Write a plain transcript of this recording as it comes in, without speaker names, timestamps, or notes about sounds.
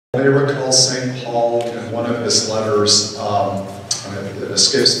I recall St. Paul in one of his letters, it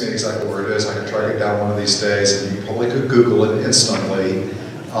escapes me exactly where it is. I can track it down one of these days, and you probably could Google it instantly.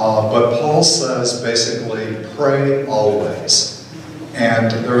 But Paul says basically, pray always.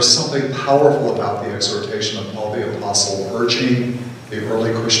 And there's something powerful about the exhortation of Paul the Apostle urging the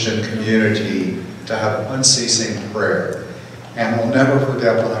early Christian community to have unceasing prayer. And I'll never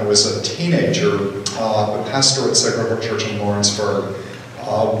forget when I was a teenager, the pastor at Sacred Heart Church in Lawrenceburg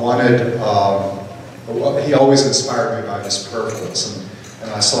he always inspired me by his prayerfulness,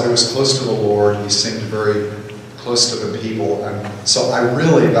 and I saw he was close to the Lord. He seemed very close to the people, and so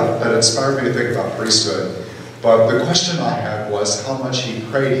that inspired me to think about priesthood. But the question I had was how much he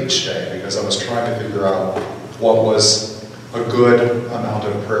prayed each day, because I was trying to figure out what was a good amount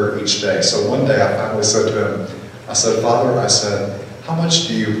of prayer each day. So one day I finally said to him, I said, "Father," I said, "how much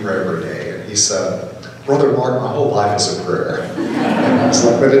do you pray every day?" And he said, "Brother Mark, my whole life is a prayer." And I was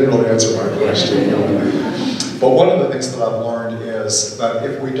like, that didn't really answer my question. But one of the things that I've learned is that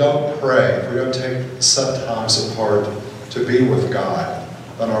if we don't pray, if we don't take set times apart to be with God,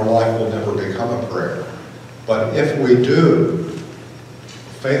 then our life will never become a prayer. But if we do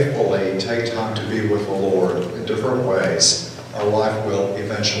faithfully take time to be with the Lord in different ways, our life will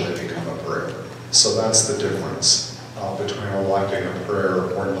eventually become a prayer. So that's the difference between our life being a prayer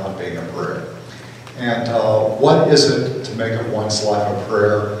or not being a prayer. And what is it to make of one's life a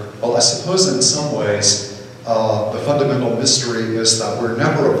prayer? Well, I suppose in some ways, the fundamental mystery is that we're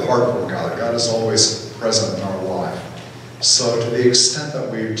never apart from God. God is always present in our life. So to the extent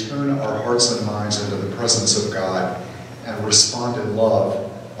that we tune our hearts and minds into the presence of God and respond in love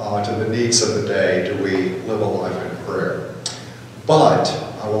to the needs of the day, do we live a life in prayer. But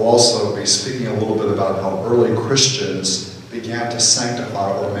I will also be speaking a little bit about how early Christians began to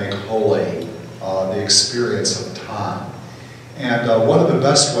sanctify or make holy the experience of time. And one of the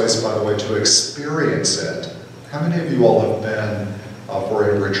best ways, by the way, to experience it, how many of you all have been for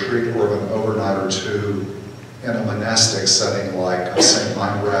a retreat or an overnight or two in a monastic setting like St.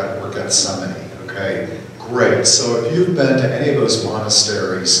 Mindred or Gethsemane? Okay, great. So if you've been to any of those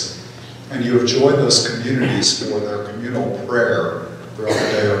monasteries and you have joined those communities for their communal prayer throughout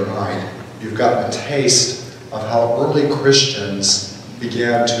the day or night, you've gotten a taste of how early Christians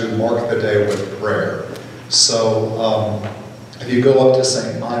began to mark the day with prayer. So if you go up to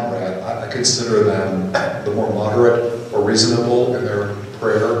St. Mindred, I consider them the more moderate or reasonable in their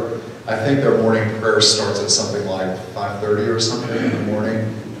prayer. I think their morning prayer starts at something like 5:30 or something in the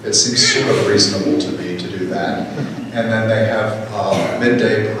morning. It seems sort of reasonable to me to do that. And then they have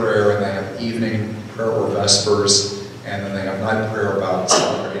midday prayer, and they have evening prayer or vespers, and then they have night prayer about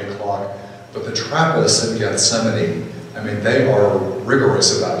 7 or 8 o'clock. But the Trappists in Gethsemane, I mean, they are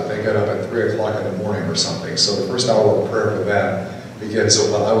rigorous about it. They get up at 3 o'clock in the morning or something. So the first hour of prayer for them begins at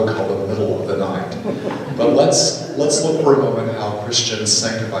what I would call the middle of the night. But let's look for a moment at how Christians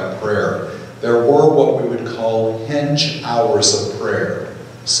sanctified prayer. There were what we would call hinge hours of prayer.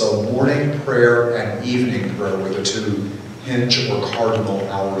 So morning prayer and evening prayer were the two hinge or cardinal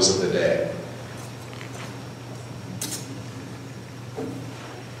hours of the day.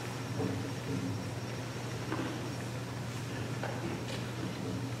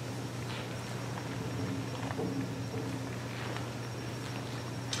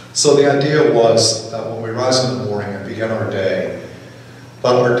 So the idea was that when we rise in the morning and begin our day,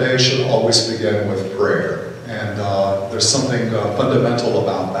 that our day should always begin with prayer. And there's something fundamental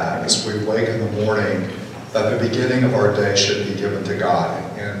about that. As we wake in the morning, that the beginning of our day should be given to God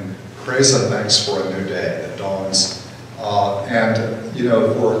in praise and thanks for a new day that dawns. And you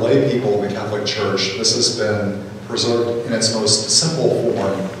know, for lay people in the Catholic Church, this has been preserved in its most simple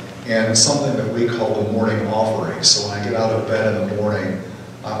form in something that we call the morning offering. So when I get out of bed in the morning,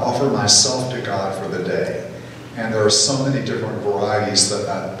 I offer myself to God for the day. And there are so many different varieties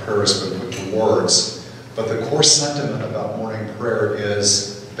that prayer has been put to words. But the core sentiment about morning prayer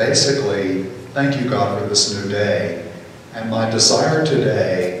is basically, thank you, God, for this new day. And my desire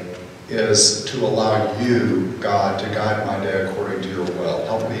today is to allow you, God, to guide my day according to your will.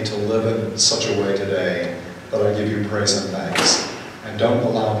 Help me to live in such a way today that I give you praise and thanks. And don't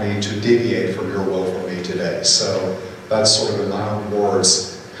allow me to deviate from your will for me today. So that's sort of, in my own words,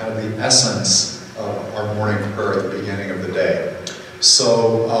 kind of the essence of our morning prayer at the beginning of the day.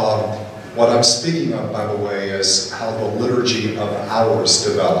 So what I'm speaking of, by the way, is how the liturgy of hours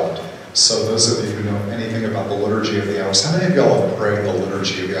developed. So those of you who know anything about the liturgy of the hours, how many of y'all have prayed the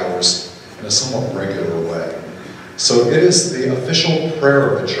liturgy of the hours in a somewhat regular way? So it is the official prayer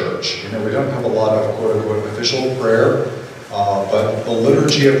of the church. You know, we don't have a lot of quote-unquote official prayer, but the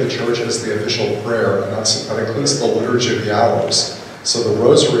liturgy of the church is the official prayer, and that includes the liturgy of the hours. So the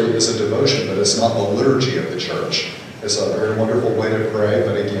rosary is a devotion, but it's not the liturgy of the church. It's a very wonderful way to pray,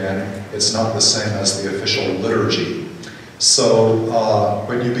 but again, it's not the same as the official liturgy. So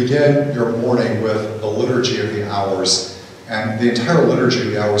when you begin your morning with the liturgy of the hours, and the entire liturgy of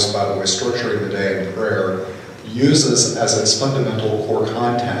the hours, by the way, structuring the day in prayer, uses as its fundamental core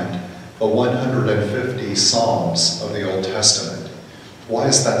content the 150 Psalms of the Old Testament. Why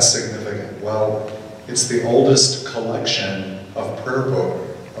is that significant? Well, it's the oldest collection of a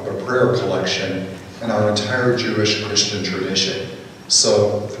prayer collection in our entire Jewish Christian tradition.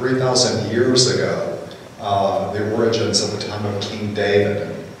 So 3,000 years ago, the origins of the time of King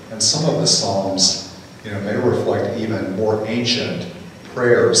David, and some of the Psalms may reflect even more ancient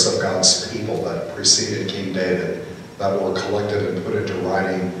prayers of God's people that preceded King David, that were collected and put into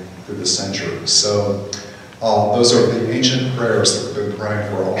writing through the centuries. So those are the ancient prayers that we've been praying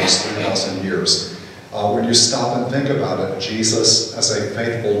for almost 3,000 years. When you stop and think about it, Jesus, as a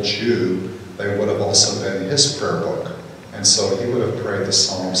faithful Jew, they would have also been his prayer book. And so he would have prayed the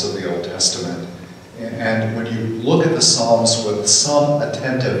Psalms of the Old Testament. And when you look at the Psalms with some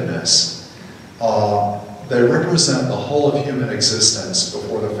attentiveness, they represent the whole of human existence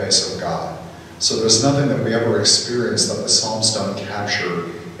before the face of God. So there's nothing that we ever experience that the Psalms don't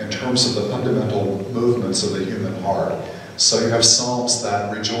capture in terms of the fundamental movements of the human heart. So you have Psalms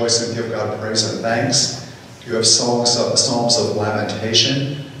that rejoice and give God praise and thanks. You have Psalms of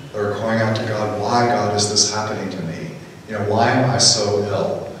lamentation that are crying out to God, why, God, is this happening to me? Why am I so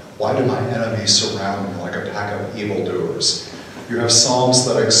ill? Why do my enemies surround me like a pack of evildoers? You have Psalms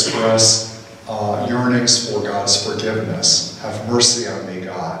that express yearnings for God's forgiveness. Have mercy on me,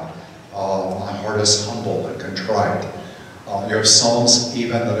 God. My heart is humble and contrite. You have Psalms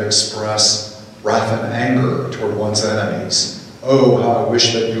even that express wrath and anger toward one's enemies. Oh, how I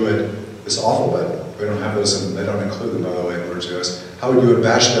wish that you would, it's awful, but we don't have those, and they don't include them, by the way, in Lord's Joys. How would you would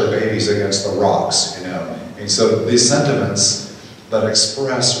bash their babies against the rocks, And so these sentiments that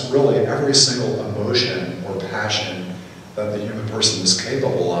express really every single emotion or passion that the human person is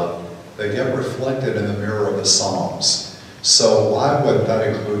capable of, they get reflected in the mirror of the Psalms. So why would that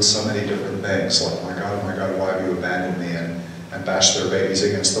include so many different things, like, my God, why have you abandoned me, and bash their babies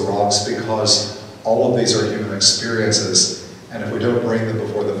against the rocks? Because all of these are human experiences, and if we don't bring them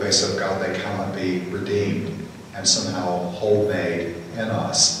before the face of God, they cannot be redeemed and somehow whole-made in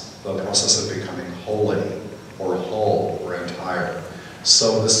us, the process of becoming holy or whole or entire.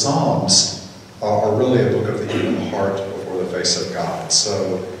 So the Psalms are really a book of the human heart before the face of God.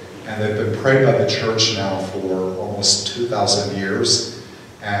 And they've been prayed by the church now for almost 2,000 years,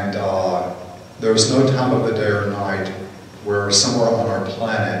 and there's no time of the day or night where somewhere on our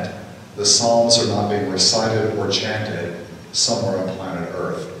planet the Psalms are not being recited or chanted somewhere on planet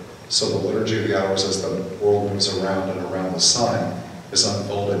Earth. So the liturgy of the hours, as the world moves around and around the sun, is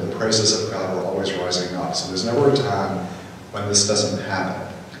unfolding. The praises of God are always rising up. So there's never a time when this doesn't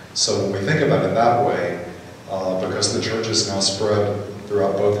happen. So when we think about it that way, because the church is now spread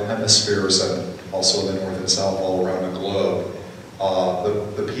throughout both hemispheres and also the north and south all around the globe,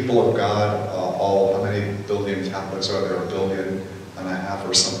 the people of God, how many billion Catholics are there? 1.5 billion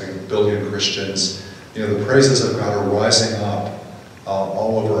or something, billion Christians. The praises of God are rising up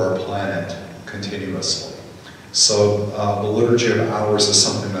all over our planet continuously. So the liturgy of hours is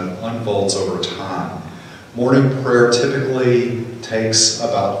something that unfolds over time. Morning prayer typically takes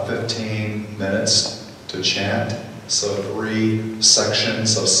about 15 minutes to chant. So 3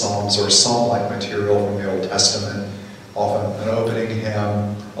 sections of Psalms or psalm-like material from the Old Testament, often an opening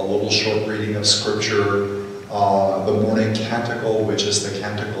hymn, a little short reading of Scripture, the morning canticle, which is the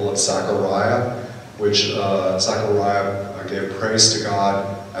canticle of Zechariah, which Zechariah gave praise to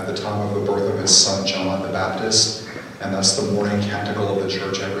God at the time of the birth of his son John the Baptist, and that's the morning canticle of the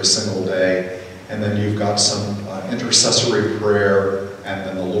church every single day. And then you've got some intercessory prayer, and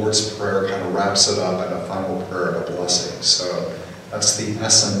then the Lord's Prayer kind of wraps it up in a final prayer and a blessing. So that's the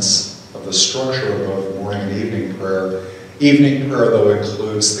essence of the structure of both morning and evening prayer. Evening prayer, though,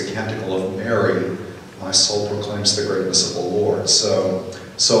 includes the Canticle of Mary, my soul proclaims the greatness of the Lord. So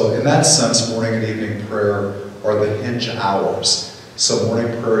in that sense, morning and evening prayer are the hinge hours. So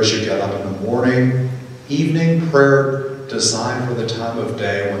morning prayer as you get up in the morning, evening prayer designed for the time of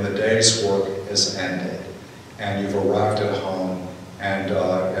day when the day's work is ended and you've arrived at home, and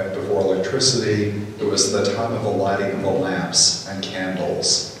before electricity, it was the time of the lighting of the lamps and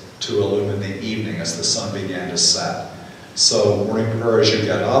candles to illumine the evening as the sun began to set. So morning prayer as you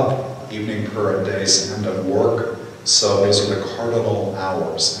get up, evening prayer at day's end of work. So those are the cardinal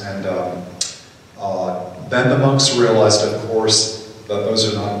hours. And then the monks realized, of course, that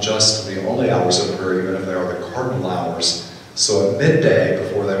those are not just the only hours of prayer, even if they are the cardinal hours, So at midday,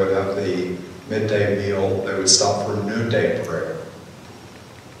 before they would have the midday meal, they would stop for noonday prayer.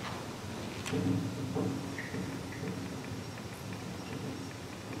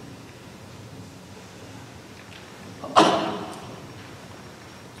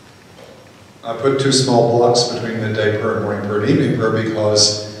 I put 2 small blocks between midday prayer and morning prayer and evening prayer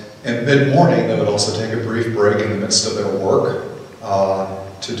because in mid-morning they would also take a brief break in the midst of their work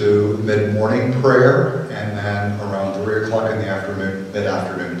to do mid-morning prayer, and then around 3 o'clock in the afternoon,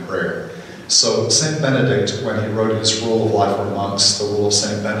 mid-afternoon prayer. So St. Benedict, when he wrote his Rule of Life for Monks, the Rule of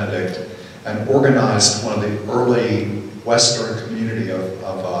St. Benedict, and organized one of the early Western community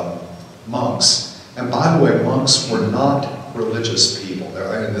of monks. And by the way, monks were not religious people,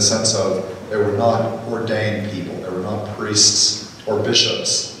 in the sense of they were not ordained people, they were not priests or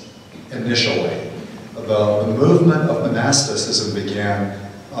bishops initially. The movement of monasticism began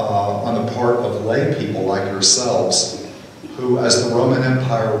on the part of lay people like yourselves, who, as the Roman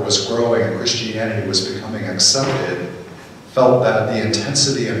Empire was growing and Christianity was becoming accepted, felt that the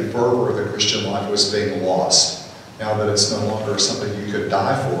intensity and fervor of the Christian life was being lost. Now that it's no longer something you could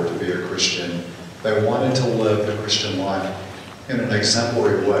die for to be a Christian, they wanted to live the Christian life in an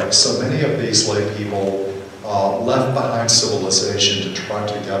exemplary way. So many of these lay people left behind civilization to try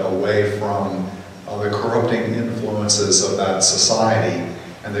to get away from the corrupting influences of that society,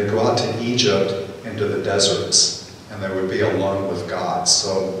 and they'd go out to Egypt into the deserts, and they would be alone with God.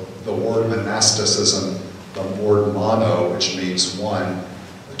 So the word monasticism, the word mono, which means one,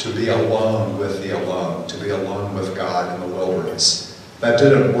 to be alone with the alone, to be alone with God in the wilderness. That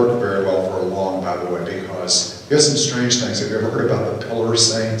didn't work very well for long, by the way, because here's some strange things. Have you ever heard about the pillar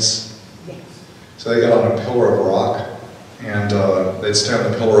saints? Yes. So they got on a pillar of rock, and they'd stay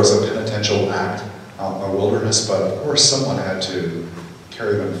on the pillar as a penitential act out in the wilderness, but of course someone had to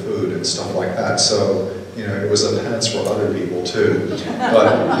carry them food and stuff like that. So, you know, it was a penance for other people too.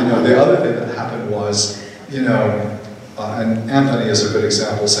 But, you know, the other thing that happened was, you know, and Anthony is a good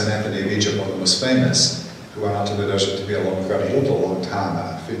example, St. Anthony of Egypt, one of the most famous, who went out to the desert to be alone with God. He lived a long time.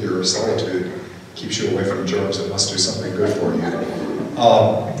 A figure of solitude keeps you away from germs. It must do something good for you.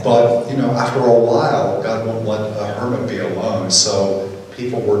 But, you know, after a while, God won't let a hermit be alone, so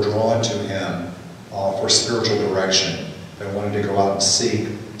people were drawn to him for spiritual direction. They wanted to go out and seek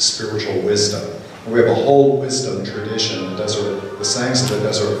spiritual wisdom. And we have a whole wisdom tradition in the desert, the sayings of the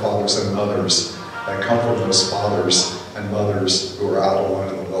desert fathers and mothers that come from those fathers and mothers who are out alone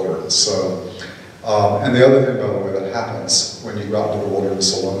in the wilderness. So, and the other thing, by the way, that happens when you go out into the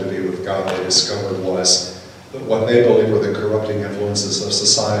wilderness alone to be with God, they discovered was that what they believed were the corrupting influences of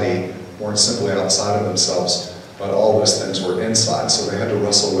society weren't simply outside of themselves, but all those things were inside. So they had to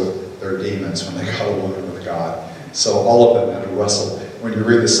wrestle with their demons when they got alone with God. So all of them had to wrestle. When you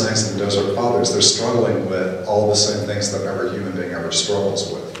read the sayings of the Desert Fathers, they're struggling with all the same things that every human being ever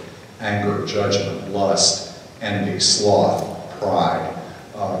struggles with. Anger, judgment, lust, envy, sloth, pride,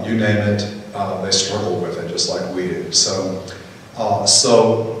 you name it, they struggle with it just like we do. So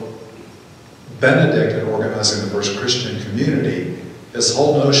Benedict, in organizing the first Christian community, his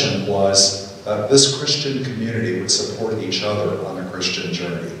whole notion was that this Christian community would support each other on the Christian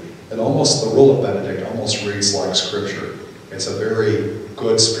journey. And almost, the Rule of Benedict almost reads like Scripture. It's a very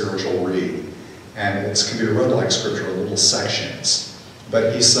good spiritual read. And it can be read like Scripture in little sections.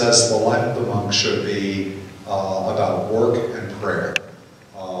 But he says the life of the monk should be about work and prayer.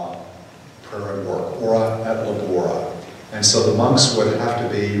 Prayer and work, ora et labora. And so the monks would have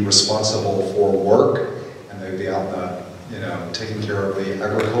to be responsible for work, and they'd be out in the, you know, taking care of the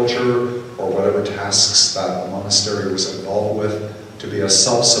agriculture or whatever tasks that the monastery was involved with, to be a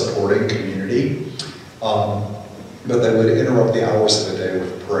self-supporting community. But they would interrupt the hours of the day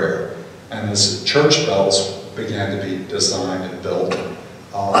with prayer. And as church bells began to be designed and built,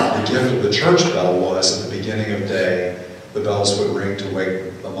 the gift of the church bell was, at the beginning of day, the bells would ring to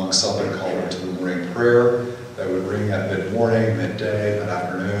wake the monks up and call them to the morning prayer. They would ring at mid-morning, midday,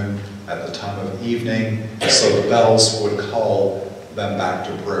 mid-afternoon, at the time of evening. So the bells would call them back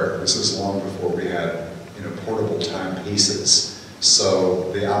to prayer. This is long before we had, you know, portable timepieces.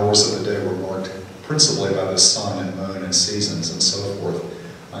 So the hours of the day were marked principally by the sun and moon and seasons and so forth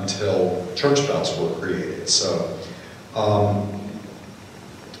until church bells were created. So,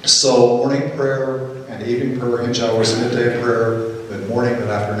 so morning prayer and evening prayer, hinge hours, midday prayer, mid-morning,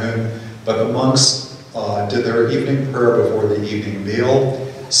 mid-afternoon. But the monks did their evening prayer before the evening meal,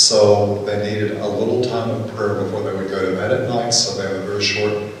 so they needed a little time of prayer before they would go to bed at night, so they have a very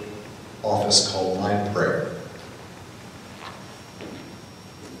short office called night prayer.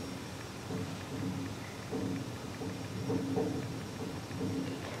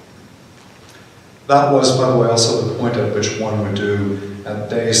 that was, by the way, also the point at which one would do at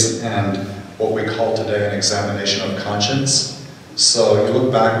day's end what we call today an examination of conscience. So you look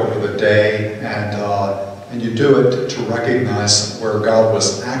back over the day and you do it to recognize where God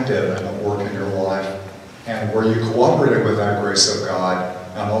was active and at work in your life, and where you cooperated with that grace of God,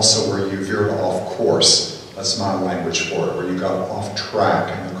 and also where you veered off course. That's my language for it, where you got off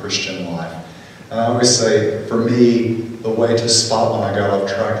track in the Christian life. And I always say, for me, the way to spot when I got off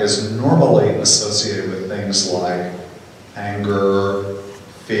track is normally associated with things like anger,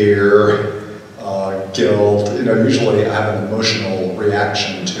 fear, guilt. Usually I have an emotional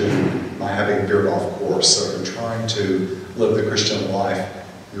reaction to my having veered off course. So if you're trying to live the Christian life,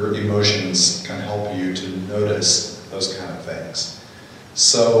 your emotions can help you to notice those kind of things.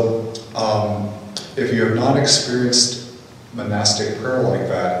 So if you have not experienced monastic prayer like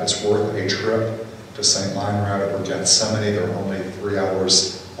that, it's worth a trip to St. Meinrad or Gethsemane. They're only 3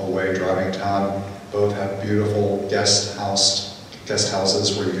 hours away driving time. Both have beautiful guest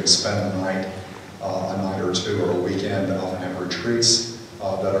houses where you can spend the night, a night or two or a weekend. They often have retreats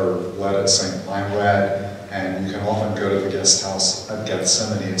that are led at St. Meinrad, and you can often go to the guest house at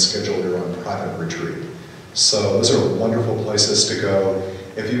Gethsemane and schedule your own private retreat. So those are wonderful places to go.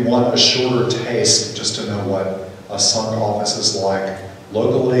 If you want a shorter taste, just to know what a sung office is like,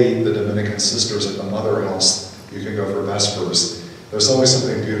 locally, the Dominican Sisters at the Mother House, you can go for Vespers. There's always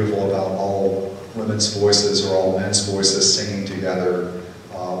something beautiful about all women's voices or all men's voices singing together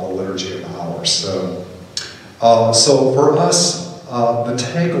the Liturgy of Hours. So for us, the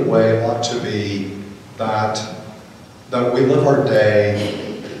takeaway ought to be that we live our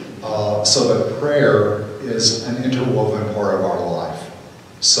day so that prayer is an interwoven part of our life.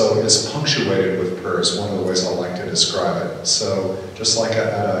 So it's punctuated with prayer is one of the ways I like to describe it. So just like in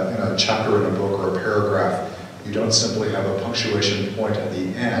a chapter in a book or a paragraph, you don't simply have a punctuation point at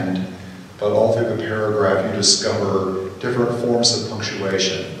the end, but all through the paragraph you discover different forms of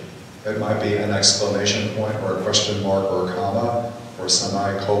punctuation. It might be an exclamation point or a question mark or a comma or a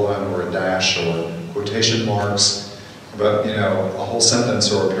semicolon or a dash or quotation marks. But a whole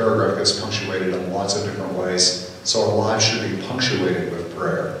sentence or a paragraph gets punctuated in lots of different ways. So our lives should be punctuated with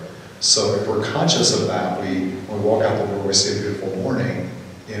prayer. So if we're conscious of that, when we walk out the door, we see a beautiful morning.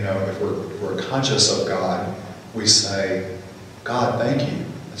 If we're conscious of God, we say, God, thank you.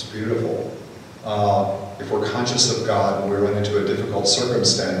 That's beautiful. If we're conscious of God when we run into a difficult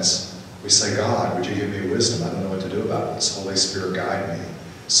circumstance, we say, God, would you give me wisdom? I don't know what to do about this. Holy Spirit, guide me.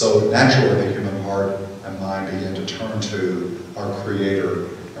 So naturally, the human heart and mind begin to turn to our Creator,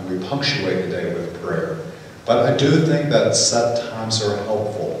 and we punctuate the day with prayer. But I do think that set times are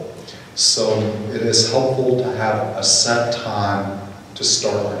helpful. So it is helpful to have a set time to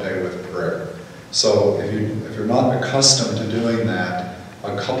start our day with prayer. So if you're not accustomed to doing that,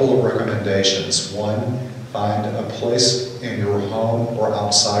 a couple of recommendations. One, find a place in your home or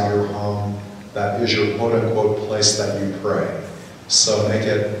outside your home that is your quote-unquote place that you pray. So make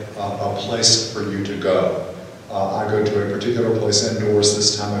it a place for you to go. I go to a particular place indoors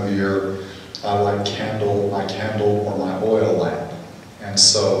this time of year. I like my candle or my oil lamp. And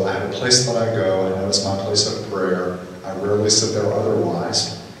so I have a place that I go. I know it's my place of prayer. I rarely sit there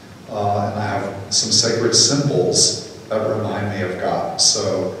otherwise. And I have some sacred symbols that remind me of God.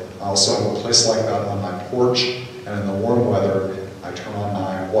 So I also have a place like that on my porch. And in the warm weather, I turn on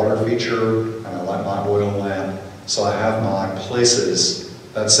my water feature and I light my oil lamp. So I have my places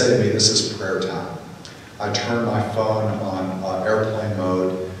that say to me, this is prayer time. I turn my phone on airplane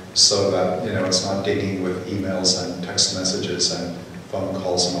mode so that it's not dinging with emails and text messages and phone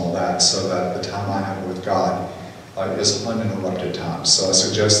calls and all that, so that the time I have with God is uninterrupted time. So I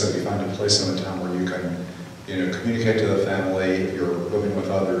suggest that you find a place in the town where you can communicate to the family. If you're living with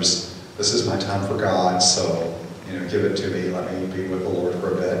others, this is my time for God, so give it to me, let me be with the Lord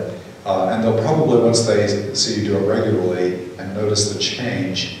for a bit. And they'll probably, once they see you do it regularly and notice the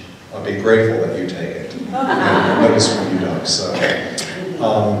change, be grateful that you take it. And notice when you don't.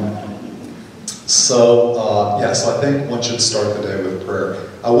 So I think one should start the day with prayer.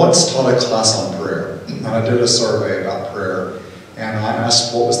 I once taught a class on prayer, and I did a survey about prayer, and I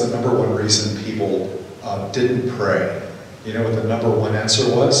asked what was the number one reason people didn't pray. You know what the number one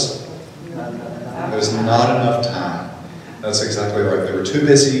answer was? There's not enough time. That's exactly right. They were too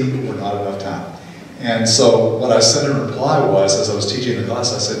busy or not enough time. And so what I said in reply was, as I was teaching the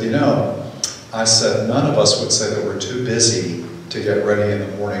class, I said, none of us would say that we're too busy to get ready in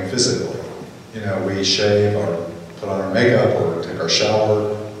the morning physically. We shave or put on our makeup or take our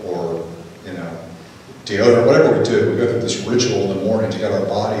shower or, deodorant, whatever we do. We go through this ritual in the morning to get our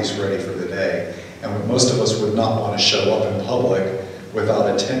bodies ready for the day. And most of us would not want to show up in public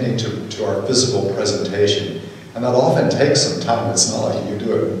without attending to our physical presentation. And that often takes some time. It's not like you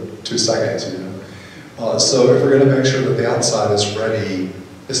do it in 2 seconds, you know. So if we're going to make sure that the outside is ready,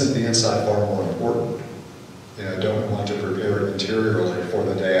 isn't the inside far more important? You know, don't we want to prepare interiorly for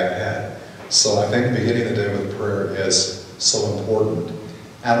the day ahead? So I think beginning the day with prayer is so important.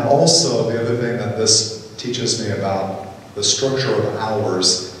 And also the other thing that this teaches me about the structure of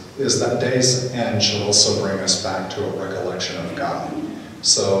hours is that day's end should also bring us back to a recollection of God.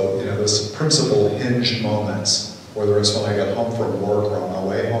 So, you know, those principal hinge moments, whether it's when I get home from work or on my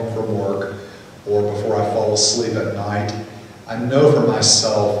way home from work or before I fall asleep at night, I know for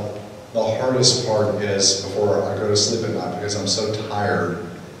myself the hardest part is before I go to sleep at night because I'm so tired.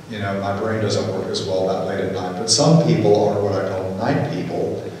 You know, my brain doesn't work as well that late at night. But some people are what I call night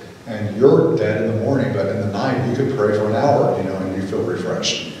people, and you're dead in the morning, but in the night you could pray for an hour, you know, and you feel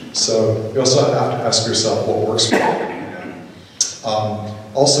refreshed. So you also have to ask yourself what works for you, you know.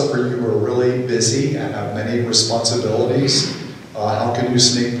 Also for you who are really busy and have many responsibilities, how can you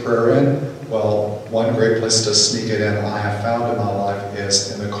sneak prayer in? Well, one great place to sneak it in I have found in my life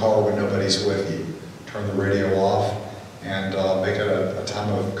is in the car when nobody's with you. Turn the radio off and make it a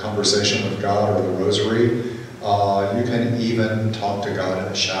time of conversation with God or the rosary. You can even talk to God in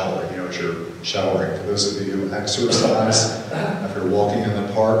the shower, you know, as you're showering. For those of you who exercise, if you're walking in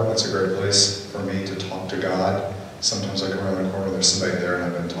the park, that's a great place for me to talk to God. Sometimes I come around the corner, there's somebody there, and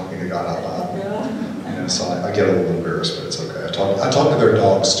I've been talking to God out loud. You know, so I get a little embarrassed, but it's okay. I talk to their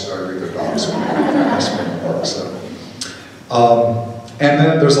dogs too. I read their dogs when I spend in the park. So. And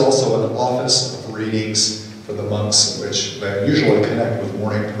then there's also an office of readings for the monks, which they usually connect with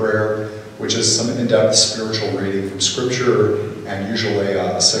morning prayer, which is some in-depth spiritual reading from Scripture and usually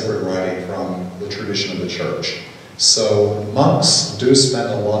a sacred writing from the tradition of the church. So monks do spend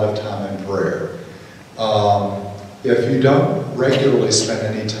a lot of time in prayer. If you don't regularly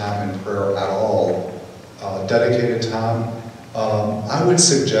spend any time in prayer at all, dedicated time, I would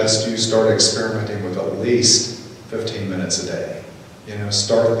suggest you start experimenting with at least 15 minutes a day. You know,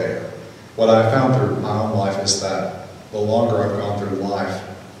 start there. What I found through my own life is that the longer I've gone through life,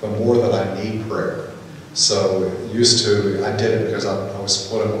 the more that I need prayer. So used to, I did it because I was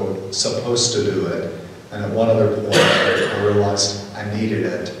quote unquote supposed to do it. And at one other point, I realized I needed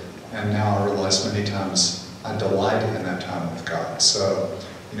it. And now I realize many times I delight in that time with God. So,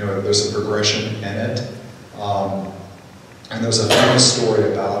 you know, there's a progression in it. And there's a famous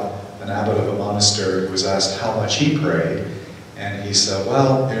story about an abbot of a monastery who was asked how much he prayed. And he said,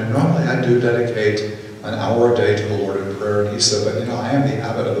 well, you know, normally I do dedicate an hour a day to the Lord in prayer. And he said, but you know, I am the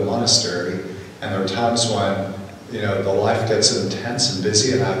abbot of the monastery, and there are times when, you know, the life gets intense and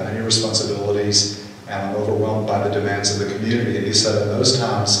busy, and I have many responsibilities, and I'm overwhelmed by the demands of the community. And he said, in those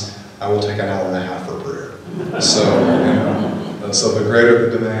times, I will take an hour and a half for prayer. So, you know, so the greater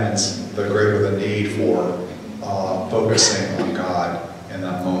the demands, the greater the need for focusing on God in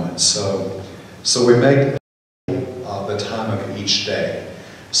that moment. So we make the time of each day.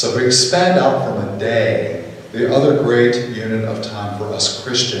 So if we expand out from a day, the other great unit of time for us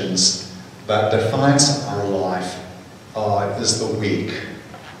Christians that defines our life is the week.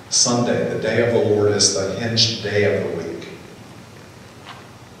 Sunday, the day of the Lord, is the hinged day of the week.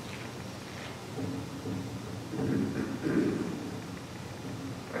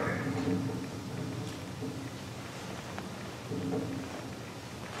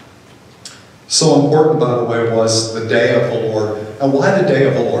 So important, by the way, was the day of the Lord. And why the day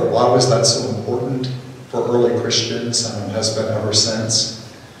of the Lord? Why was that so important for early Christians and has been ever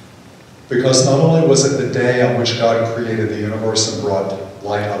since? Because not only was it the day on which God created the universe and brought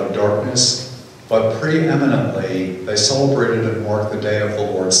light out of darkness, but preeminently they celebrated and marked the day of the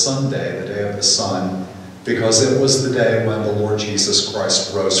Lord, Sunday, the day of the sun, because it was the day when the Lord Jesus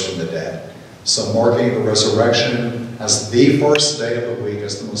Christ rose from the dead. So marking the resurrection as the first day of the week,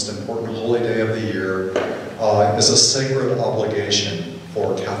 as the most important holy day of the year, is a sacred obligation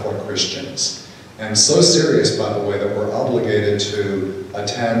for Catholic Christians. And so serious, by the way, that we're obligated to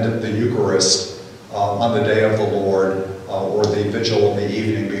attend the Eucharist on the day of the Lord or the vigil in the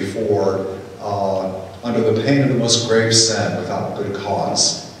evening before, under the pain of the most grave sin without good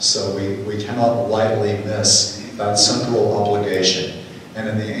cause. So we cannot lightly miss that central obligation. And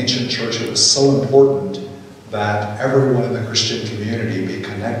in the ancient church, it was so important that everyone in the Christian community be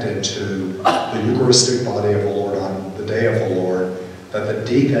connected to the Eucharistic body of the Lord on the day of the Lord, that the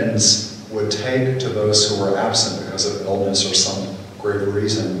deacons would take to those who were absent because of illness or some grave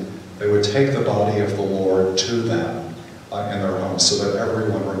reason, they would take the body of the Lord to them in their homes so that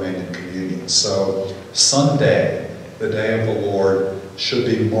everyone remained in communion. So Sunday, the day of the Lord, should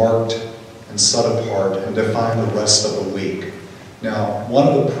be marked and set apart and define the rest of the week. Now, one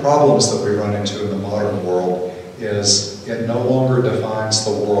of the problems that we run into in the modern world is it no longer defines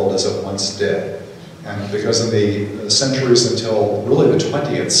the world as it once did. And because in the centuries until really the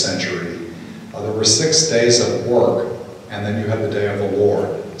 20th century, there were 6 days of work, and then you had the day of the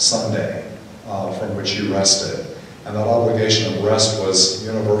Lord, Sunday, from which you rested. And that obligation of rest was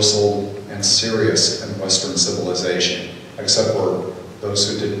universal and serious in Western civilization, except for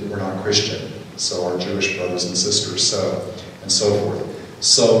those who were not Christian, so our Jewish brothers and sisters, and so forth.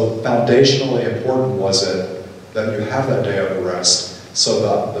 So foundationally important was it that you have that day of rest, so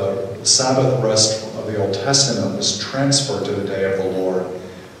that the Sabbath rest of the Old Testament was transferred to the day of the Lord,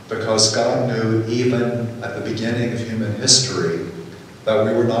 because God knew even at the beginning of human history that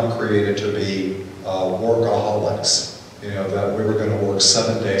we were not created to be workaholics, that we were going to work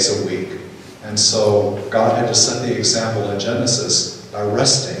 7 days a week. And so God had to set the example in Genesis by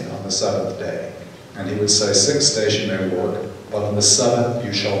resting on the 7th day. And he would say, 6 days you may work, but on the 7th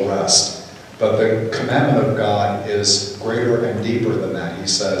you shall rest. But the commandment of God is greater and deeper than that. He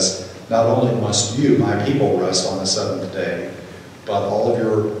says, not only must you, my people, rest on the 7th day, but all of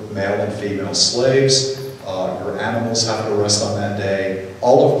your male and female slaves, your animals have to rest on that day.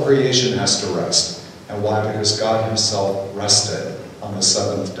 All of creation has to rest. And why? Because God himself rested on the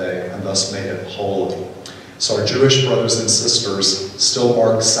 7th day and thus made it holy. So our Jewish brothers and sisters still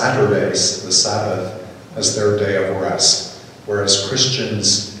mark Saturdays, the Sabbath, as their day of rest. Whereas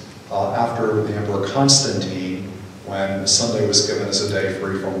Christians, after the Emperor Constantine, when Sunday was given as a day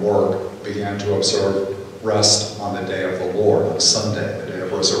free from work, began to observe rest on the day of the Lord, on Sunday, the day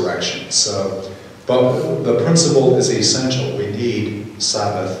of resurrection. But the principle is essential. We need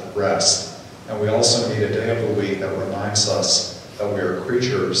Sabbath rest. And we also need a day of the week that reminds us that we are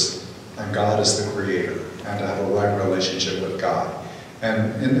creatures and God is the creator, and to have a right relationship with God.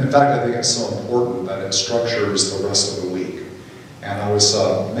 And in fact, I think it's so important that it structures the rest of the week. And I was,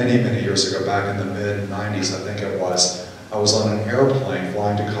 many, many years ago, back in the mid-90s, I think it was, I was on an airplane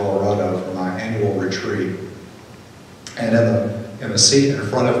flying to Colorado for my annual retreat. And in the seat in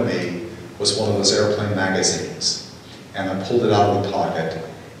front of me was one of those airplane magazines. And I pulled it out of the pocket.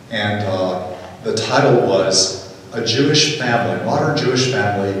 And the title was, A Jewish Family, Modern Jewish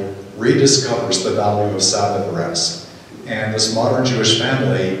Family Rediscovers the Value of Sabbath Rest. And this modern Jewish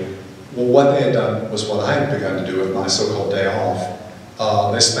family, well, what they had done was what I had begun to do with my so-called day off.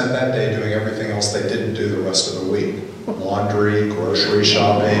 They spent that day doing everything else they didn't do the rest of the week. Laundry, grocery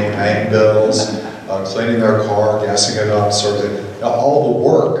shopping, paying bills, cleaning their car, gassing it up, sort of all the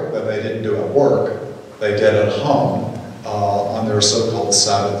work that they didn't do at work, they did at home on their so-called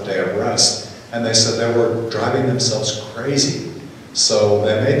Sabbath day of rest. And they said they were driving themselves crazy. So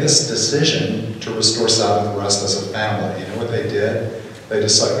they made this decision to restore Sabbath rest as a family. You know what they did? They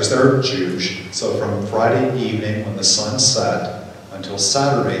decided, because they're Jewish, so from Friday evening when the sun set until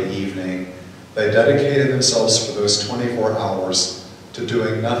Saturday evening, they dedicated themselves for those 24 hours to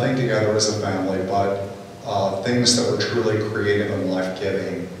doing nothing together as a family but things that were truly creative and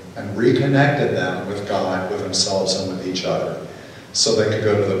life-giving, and reconnected them with God, with themselves, and with each other. So they could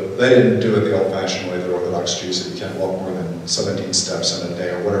go to they didn't do it the old-fashioned way that Orthodox Jews did. You can't walk more than 17 steps in a day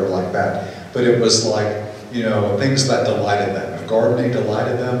or whatever like that. But it was like, things that delighted them. If gardening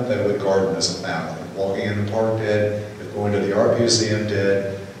delighted them, they would garden as a family. Walking in the park did, if going to the art museum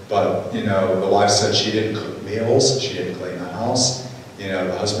did. But, the wife said she didn't cook meals, she didn't clean the house.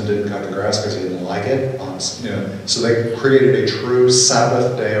 The husband didn't cut the grass because he didn't like it. So they created a true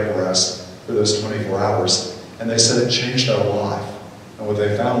Sabbath day of rest for those 24 hours. And they said it changed their life. And what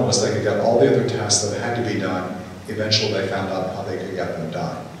they found was they could get all the other tasks that had to be done. Eventually they found out how they could get them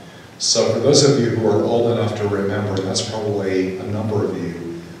done. So for those of you who are old enough to remember, and that's probably a number of you,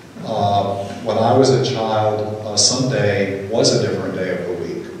 when I was a child, Sunday was a different day of the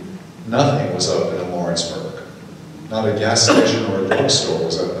week. Nothing was open in Lawrenceburg. Not a gas station or a drugstore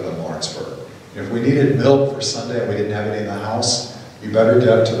was open in Lawrenceburg. If we needed milk for Sunday and we didn't have any in the house, you better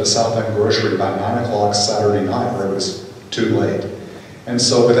get to the South End grocery by 9 o'clock Saturday night, or it was too late. And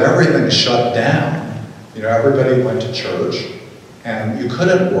so with everything shut down, everybody went to church, and you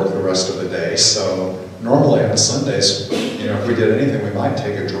couldn't work the rest of the day. So normally on Sundays, if we did anything, we might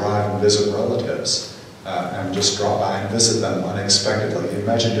take a drive and visit relatives and just drop by and visit them unexpectedly. Can you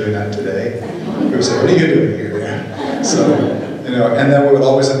imagine doing that today? We would say, what are you doing here? So, and then we would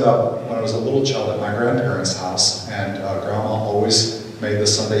always end up, when I was a little child, at my grandparents' house, and Grandma always made the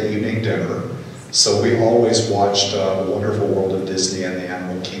Sunday evening dinner. So we always watched The Wonderful World of Disney and the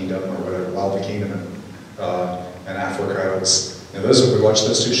Animal Kingdom, or whatever, Wild Kingdom in Africa. We watched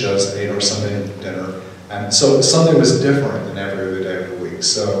those two shows, ate our Sunday dinner. And so Sunday was different than every other day of the week.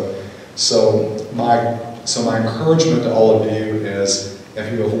 So my encouragement to all of you is,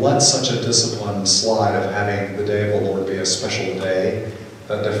 if you have let such a discipline slide of having the day of the Lord be a special day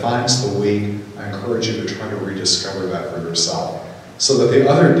that defines the week, I encourage you to try to rediscover that for yourself, so that the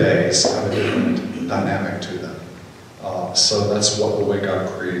other days have a different dynamic to them. So that's what the way God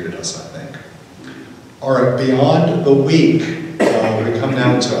created us, I think. All right, beyond the week, we come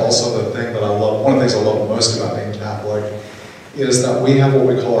down to also the thing that I love. One of the things I love most about being Catholic is that we have what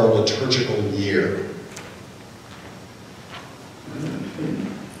we call our liturgical year.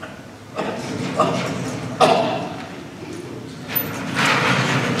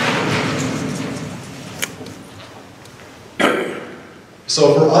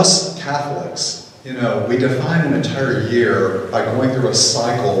 So for us Catholics, you know, we define an entire year by going through a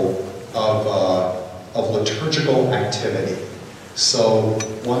cycle of liturgical activity. So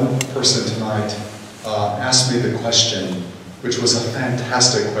one person tonight asked me the question, which was a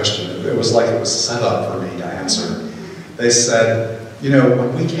fantastic question. It was like it was set up for me to answer. They said, you know,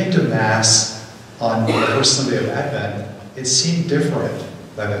 when we came to Mass on the first Sunday of Advent, it seemed different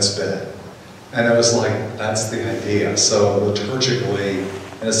than it's been. And it was like, that's the idea. So liturgically,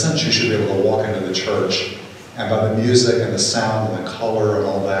 in a sense, you should be able to walk into the church, and by the music and the sound and the color and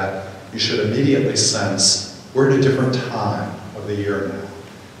all that, you should immediately sense we're in a different time of the year now.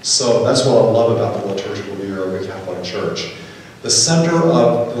 So that's what I love about the liturgical year of the Catholic Church. The center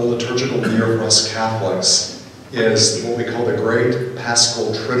of the liturgical year for us Catholics is what we call the Great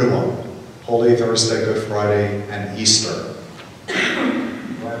Paschal Triduum, Holy Thursday, Good Friday, and Easter.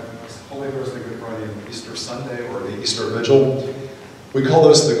 Holy Thursday, Good Friday, and Easter Sunday, or the Easter Vigil. We call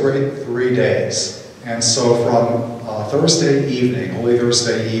those the great 3 days. And so from Thursday evening, Holy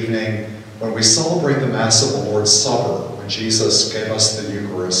Thursday evening, when we celebrate the Mass of the Lord's Supper, when Jesus gave us the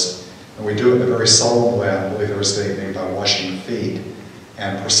Eucharist, and we do it in a very solemn way on Holy Thursday evening by washing feet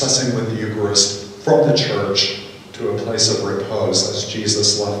and processing with the Eucharist from the church to a place of repose as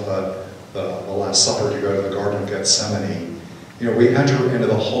Jesus left the Last Supper to go to the Garden of Gethsemane. You know, we enter into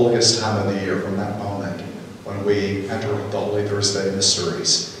the holiest time of the year from that moment when we enter the Holy Thursday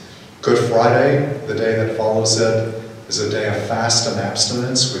mysteries. Good Friday, the day that follows it, is a day of fast and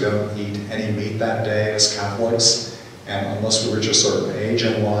abstinence. We don't eat any meat that day as Catholics, and unless we reach a certain age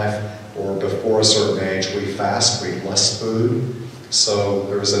in life or before a certain age, we fast, we eat less food. So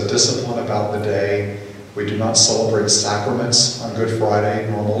there's a discipline about the day. We do not celebrate sacraments on Good Friday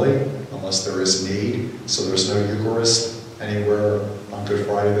normally, unless there is need. So there's no Eucharist anywhere on Good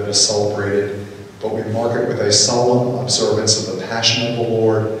Friday that is celebrated. But we mark it with a solemn observance of the Passion of the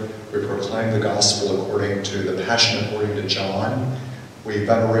Lord. We proclaim the Gospel according to the Passion according to John. We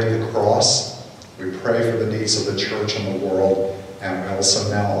venerate the cross. We pray for the needs of the church and the world. And we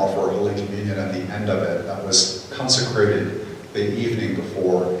also now offer Holy Communion at the end of it. That was consecrated the evening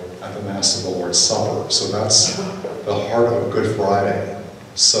before at the Mass of the Lord's Supper. So that's the heart of Good Friday.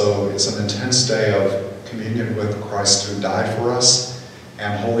 So it's an intense day of communion with Christ who died for us.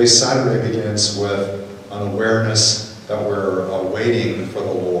 And Holy Saturday begins with an awareness that we're waiting for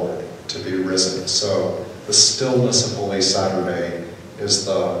the Lord to be risen. So the stillness of Holy Saturday is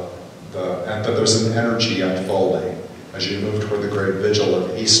but there's an energy unfolding as you move toward the great vigil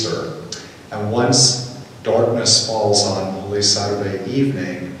of Easter. And once darkness falls on Holy Saturday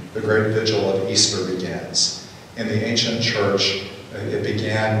evening, the great vigil of Easter begins. In the ancient church, it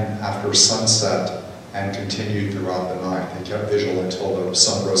began after sunset and continued throughout the night. They kept vigil until the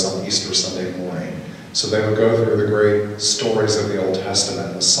sun rose on Easter Sunday morning. So they would go through the great stories of the Old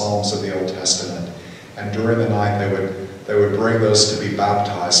Testament, the Psalms of the Old Testament, and during the night they would bring those to be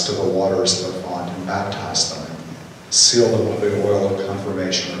baptized to the waters of the font and baptize them, and seal them with the oil of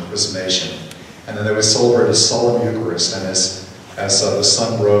confirmation or chrismation. And then they would celebrate a solemn Eucharist, and as the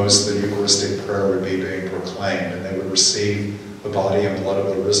sun rose, the Eucharistic prayer would be being proclaimed, and they would receive the body and blood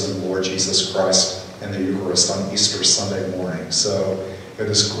of the risen Lord Jesus Christ in the Eucharist on Easter Sunday morning. So it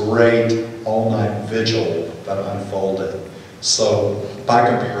was great all-night vigil that unfolded. So by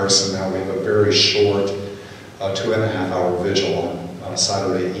comparison now we have a very short 2.5-hour vigil on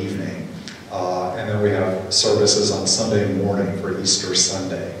Saturday evening. And then we have services on Sunday morning for Easter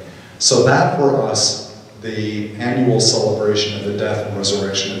Sunday. So that for us, the annual celebration of the death and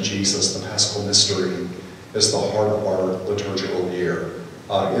resurrection of Jesus, the Paschal Mystery, is the heart of our liturgical year.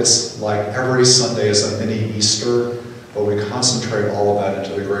 It's like every Sunday is a mini Easter, but we concentrate all of that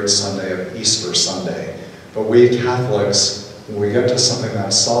into the great Sunday of Easter Sunday. But we Catholics, when we get to something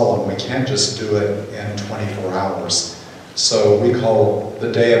that solemn, we can't just do it in 24 hours. So we call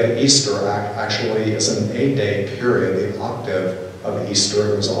the day of Easter actually is an 8-day period, the octave of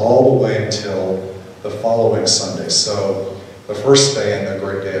Easter. It goes all the way until the following Sunday. So the first day in the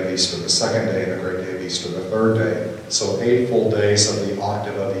great day of Easter, the second day in the great day of Easter, the third day, So 8 full days of the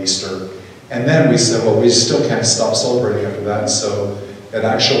octave of Easter. And then we said, well, we still can't stop celebrating after that. So it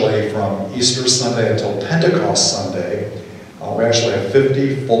actually, from Easter Sunday until Pentecost Sunday, we actually have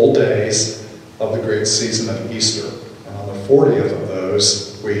 50 full days of the great season of Easter. And on the 40th of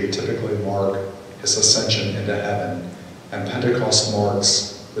those, we typically mark his ascension into heaven. And Pentecost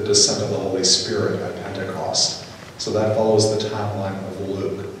marks the descent of the Holy Spirit at Pentecost. So that follows the timeline of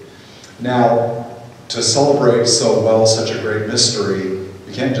Luke. Now, to celebrate so well such a great mystery,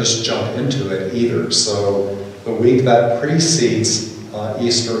 you can't just jump into it either. So the week that precedes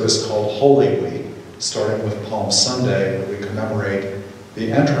Easter is called Holy Week, starting with Palm Sunday, where we commemorate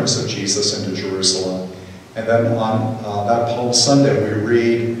the entrance of Jesus into Jerusalem. And then on that Palm Sunday, we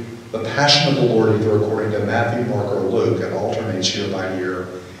read the Passion of the Lord, either according to Matthew, Mark, or Luke. It alternates year by year.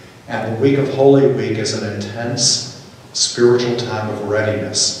 And the week of Holy Week is an intense spiritual time of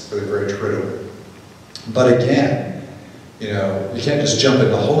readiness for the Great Triduum. But again, you can't just jump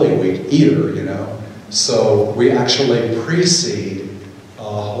into Holy Week either, So we actually precede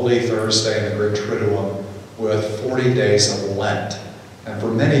Holy Thursday and the Great Triduum with 40 days of Lent. And for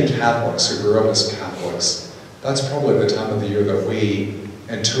many Catholics who grew up as Catholics, that's probably the time of the year that we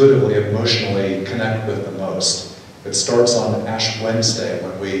intuitively, emotionally connect with the most. It starts on Ash Wednesday,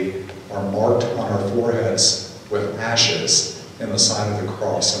 when we are marked on our foreheads with ashes in the sign of the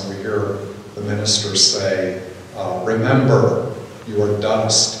cross, and we hear the ministers say, remember, you are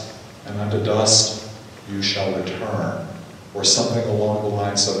dust, and unto dust you shall return. Or something along the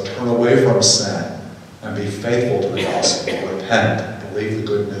lines of, turn away from sin and be faithful to the gospel, repent, believe the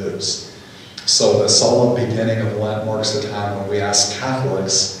good news. So the solemn beginning of Lent marks a time when we ask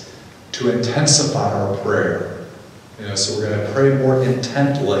Catholics to intensify our prayer. So we're going to pray more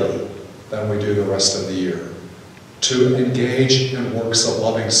intently than we do the rest of the year. To engage in works of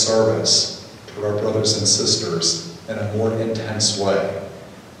loving service to our brothers and sisters in a more intense way.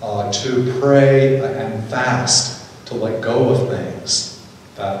 To pray and fast, to let go of things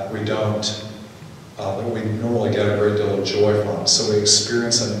that we don't, that we normally get a great deal of joy from. So we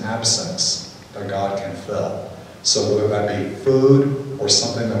experience an absence that God can fill. So whether that be food or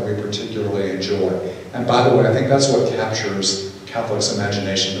something that we particularly enjoy. And by the way, I think that's what captures Catholics'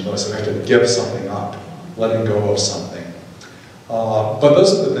 imagination the most. They have to give something up, letting go of something. But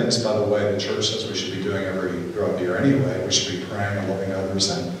those are the things, by the way, the Church says we should be doing throughout the year anyway. We should be praying and loving others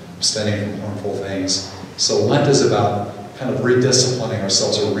and abstaining from harmful things. So Lent is about kind of redisciplining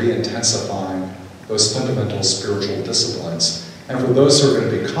ourselves or re-intensifying those fundamental spiritual disciplines. And for those who are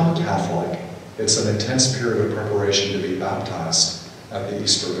going to become Catholic, it's an intense period of preparation to be baptized at the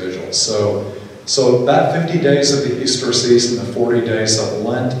Easter Vigil. So that 50 days of the Easter season, the 40 days of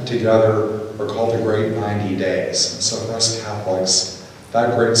Lent together are called the Great 90 Days. And so for us Catholics,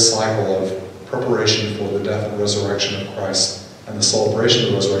 that great cycle of preparation for the death and resurrection of Christ and the celebration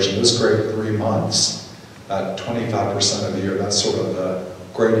of the resurrection, this great 3 months, at 25% of the year, that's sort of the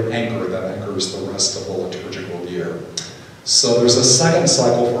great anchor that anchors the rest of the liturgical year. So there's a second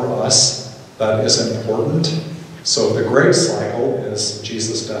cycle for us that is important. So if the great cycle is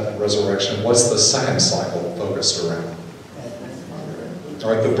Jesus' death and resurrection, what's the second cycle focused around?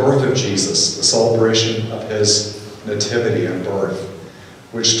 All right, the birth of Jesus, the celebration of his nativity and birth,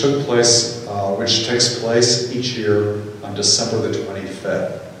 which takes place each year on December the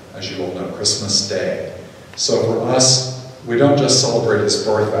 25th, as you all know, Christmas Day. So for us, we don't just celebrate his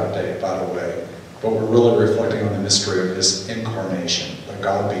birth that day, by the way, but we're really reflecting on the mystery of his incarnation, that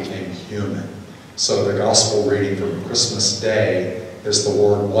God became human. So the gospel reading from Christmas Day is the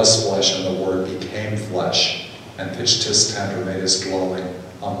Word was flesh and the Word became flesh and pitched his tent or made his dwelling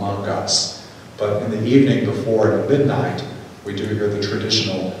among us. But in the evening before, at midnight, we do hear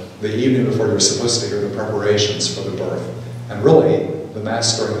the evening before you're supposed to hear the preparations for the birth. And really, the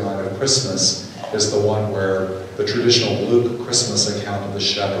Mass during the night of Christmas is the one where the traditional Luke Christmas account of the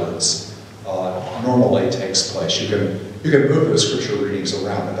shepherds normally takes place. You can move the scripture readings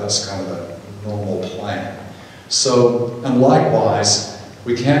around, but that's kind of the normal plan. So, and likewise,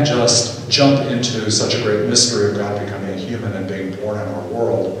 we can't just jump into such a great mystery of God becoming a human and being born in our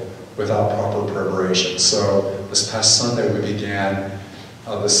world without proper preparation. So this past Sunday we began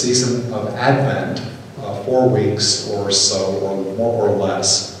the season of Advent, 4 weeks or so, or more or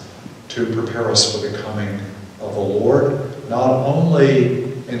less, to prepare us for the coming of the Lord, not only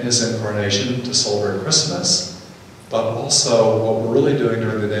in his incarnation to celebrate Christmas, but also what we're really doing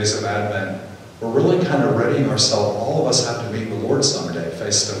during the days of Advent, we're really kind of readying ourselves. All of us have to meet the Lord someday,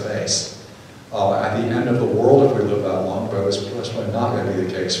 face to face. At the end of the world, if we live that long, but that's probably not going to be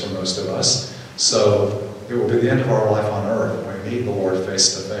the case for most of us. So it will be the end of our life on earth when we meet the Lord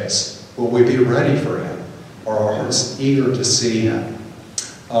face to face. Will we be ready for him? Are our hearts eager to see him?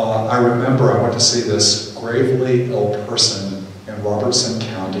 I remember I went to see this gravely ill person in Robertson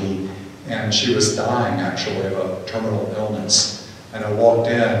County, and she was dying actually of a terminal illness. And I walked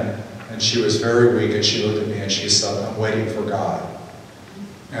in, and she was very weak, and she looked at me and she said, "I'm waiting for God."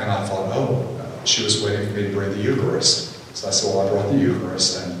 And I thought, oh, she was waiting for me to bring the Eucharist. So I said, well, I brought the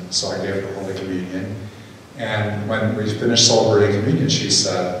Eucharist, and so I gave her Holy Communion. And when we finished celebrating communion, she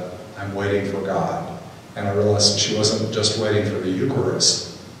said, "I'm waiting for God." And I realized she wasn't just waiting for the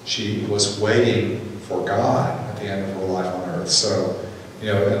Eucharist, she was waiting for God at the end of her life on earth. So, you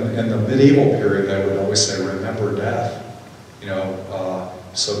know, in the medieval period, they would always say, remember death. You know,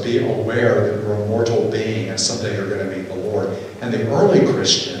 so be aware that you're a mortal being and someday you're going to meet the Lord. And the early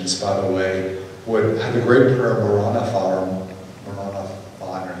Christians, by the way, would have the great prayer, Maranatha, I don't know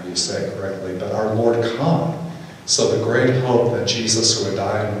how you say it correctly, but our Lord come. So the great hope that Jesus, who had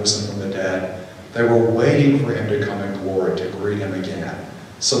died and risen from the dead, they were waiting for him to come in glory, to greet him again.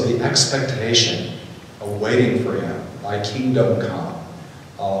 So the expectation of waiting for him, thy kingdom come,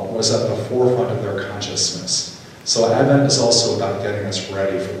 was at the forefront of their consciousness. So Advent is also about getting us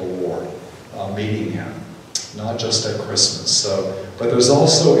ready for the Lord, meeting him, not just at Christmas. So, but there's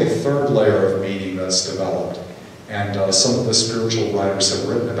also a third layer of meaning that's developed, and some of the spiritual writers have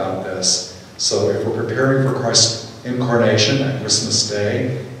written about this. So if we're preparing for Christ's incarnation at Christmas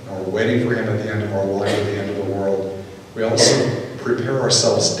Day, and we're waiting for him at the end of our life, at the end of the world, we also prepare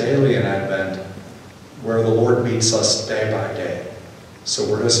ourselves daily in Advent, where the Lord meets us day by day. So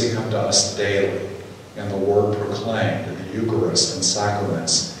where does he come to us daily? In the word proclaimed, in the Eucharist and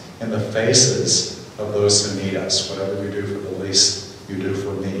sacraments, in the faces of those who need us. Whatever you do for the least, you do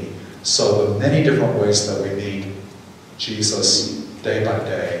for me. So the many different ways that we meet Jesus day by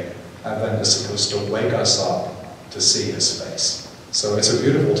day, Advent is supposed to wake us up to see his face. So it's a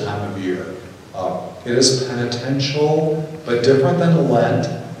beautiful time of year. It is penitential, but different than Lent.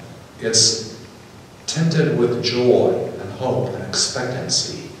 It's tinted with joy and hope and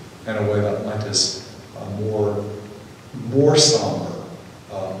expectancy in a way that Lent is more somber,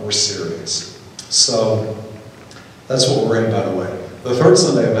 more serious. So that's what we're in, by the way. The third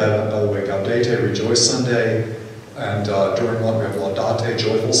Sunday of Advent, by the way, Gaudete, Rejoice Sunday, and during Lent we have Laudate,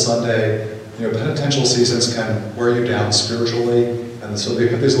 Joyful Sunday. You know, penitential seasons can wear you down spiritually, and so they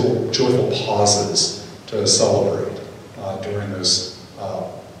have these little joyful pauses to celebrate during those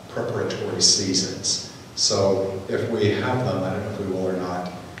preparatory seasons. So if we have them, I don't know if we will or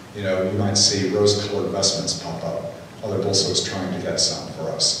not, you know, you might see rose-colored vestments pop up. Father Bolso is trying to get some for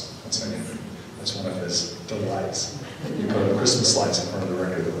us. That's one of his delights. You put Christmas lights in front of the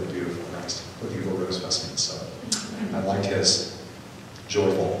rector that look beautiful next, looking for rose vestments. So I like his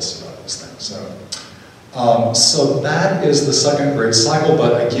joyfulness about those things. So that is the second great cycle,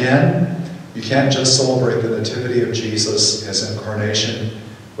 but again, you can't just celebrate the nativity of Jesus, his incarnation,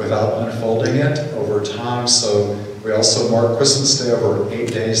 without unfolding it over time. So we also mark Christmas Day over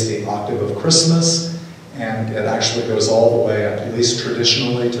 8 days, the octave of Christmas, and it actually goes all the way, at least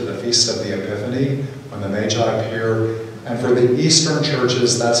traditionally, to the Feast of the Epiphany, when the Magi appear. And for the Eastern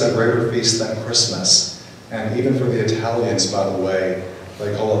churches, that's a greater feast than Christmas. And even for the Italians, by the way,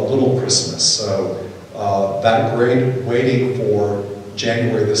 they call it Little Christmas. So that great waiting for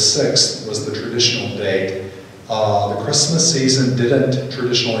January the 6th was the traditional date. The Christmas season didn't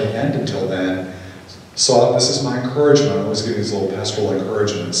traditionally end until then. So this is my encouragement. I always give these little pastoral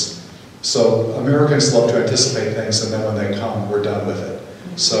encouragements. So Americans love to anticipate things, and then when they come, we're done with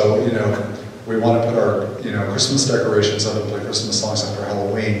it. So, you know, we want to put our, you know, Christmas decorations up and play Christmas songs after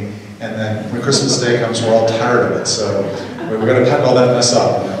Halloween, and then when Christmas Day comes, we're all tired of it. So we're going to pack all that mess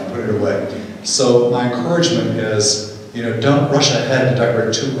up and put it away. So my encouragement is, you know, don't rush ahead to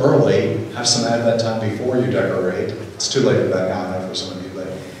decorate too early. Have some Advent time before you decorate. It's too late for that now, I know for some of you,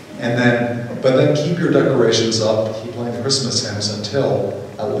 but then keep your decorations up, keep playing the Christmas hymns until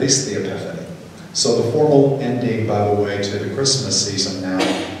at least the Epiphany. So the formal ending, by the way, to the Christmas season now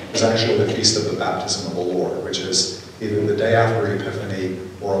is actually the Feast of the Baptism of the Lord, which is either the day after Epiphany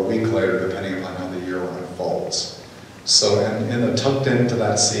or a week later, depending upon how the year unfolds. So, and tucked into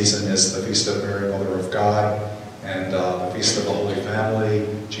that season is the Feast of Mary, Mother of God, and the Feast of the Holy Family,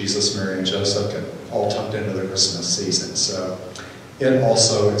 Jesus, Mary, and Joseph, all tucked into the Christmas season. So it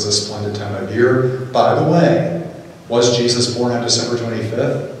also is a splendid time of year. By the way, was Jesus born on December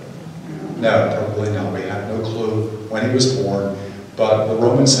 25th? No, probably not. We have no clue when he was born. But the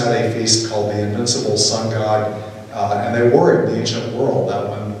Romans had a feast called the Invincible Sun God, and they worried in the ancient world that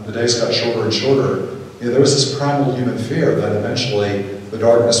when the days got shorter and shorter, you know, there was this primal human fear that eventually the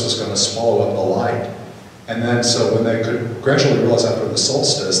darkness was going to swallow up the light. And then, so when they could gradually realize after the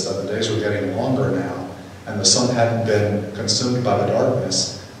solstice that the days were getting longer now, and the sun hadn't been consumed by the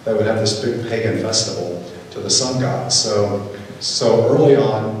darkness, they would have this big pagan festival to the sun god. So early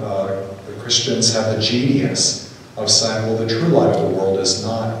on, the Christians had the genius of saying, well, the true light of the world is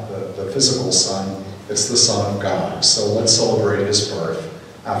not the physical sun, it's the Son of God. So let's celebrate his birth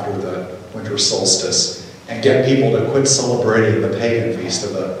after the winter solstice and get people to quit celebrating the pagan feast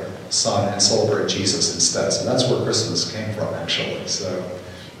of the sun and celebrate Jesus instead. So that's where Christmas came from, actually. So,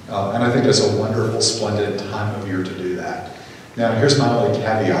 and I think it's a wonderful, splendid time of year to do that. Now, here's my only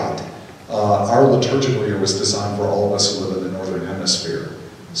caveat. Our liturgical year was designed for all of us who live in the Northern Hemisphere.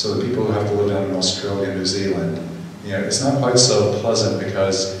 So the people who have to live down in Australia and New Zealand, you know, it's not quite so pleasant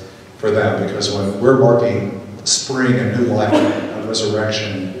for them, because when we're marking spring and new life and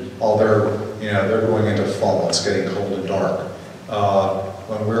resurrection, they're going into fall. It's getting cold and dark.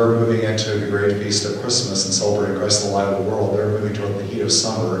 When we're moving into the great feast of Christmas and celebrating Christ, the light of the world, they're moving toward the heat of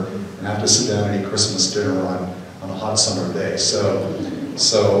summer and have to sit down and eat Christmas dinner on a hot summer day.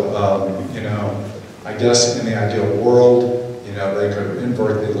 I guess in the ideal world, they could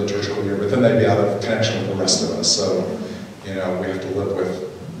invert the liturgical year, but then they'd be out of connection with the rest of us. So, we have to live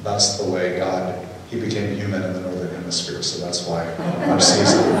with, that's the way God, he became human in the Northern Hemisphere, so that's why our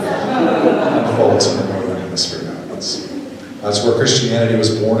season unfolds in the Northern Hemisphere now. That's where Christianity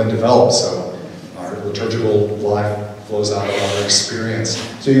was born and developed, so our liturgical life flows out of our experience.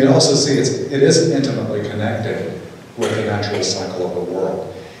 So you can also see it is intimately connected with the natural cycle of the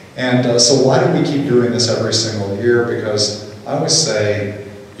world. And so why do we keep doing this every single year? Because I always say,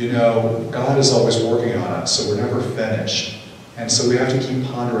 God is always working on us, so we're never finished. And so we have to keep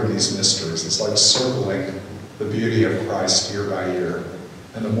pondering these mysteries. It's like circling the beauty of Christ year by year.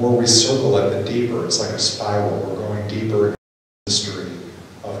 And the more we circle it, the deeper. It's like a spiral. We're going deeper into the mystery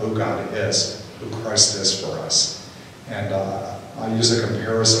of who God is, who Christ is for us. And I use a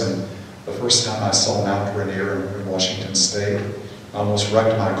comparison. The first time I saw Mount Rainier in Washington State, I almost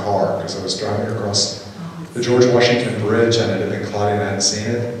wrecked my car because I was driving across the George Washington Bridge and it had been cloudy and I hadn't seen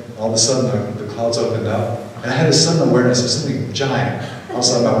it. All of a sudden the clouds opened up and I had a sudden awareness of something giant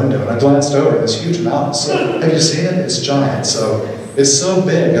outside my window, and I glanced over this huge mountain. So, have you seen it? It's giant. So it's so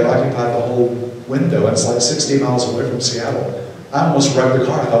big it occupied the whole window. It's like 60 miles away from Seattle. I almost wrecked the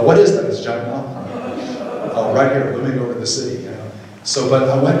car. I thought, what is that? This giant mountain right here, looming over the city. So, but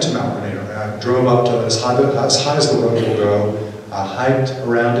I went to Mount Rainier. I drove up to as high as the road will go. I hiked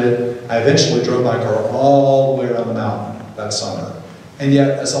around it. I eventually drove my car all the way around the mountain that summer. And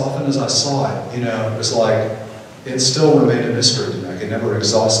yet, as often as I saw it, it was like, it still remained a mystery to me. I could never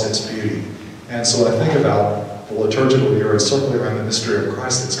exhaust its beauty. And so when I think about the liturgical year and circling around the mystery of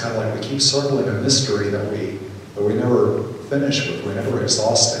Christ, it's kind of like we keep circling a mystery that we never finish with, we never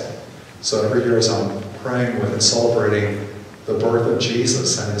exhaust it. So every year as I'm praying with and celebrating the birth of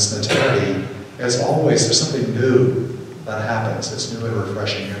Jesus and his nativity, as always, there's something new that happens. It's new and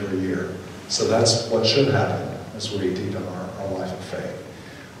refreshing every year. So that's what should happen as we deepen our life of faith.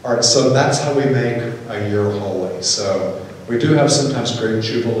 All right, so that's how we make a year holy. So we do have sometimes great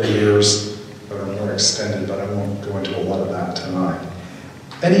Jubilee years that are more extended, but I won't go into a lot of that tonight.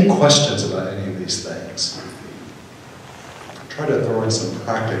 Any questions about any of these things? Try to throw in some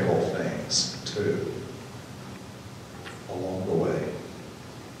practical things, too, along the way.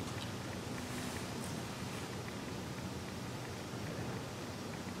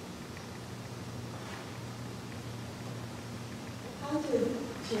 How did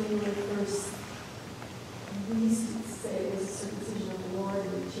January 1st, we say it was circumcision of the Lord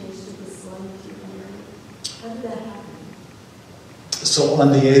and changed to the solemnity of the year? How did that happen? So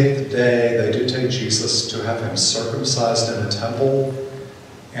on the 8th day, they do take Jesus to have him circumcised in the temple.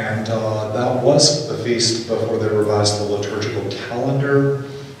 And that was the feast before they revised the liturgical calendar.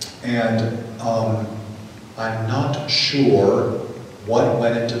 And I'm not sure what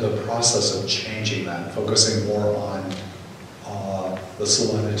went into the process of changing that, focusing more on the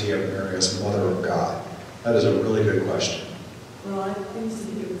solemnity of Mary as Mother of God. That is a really good question. Well, I used to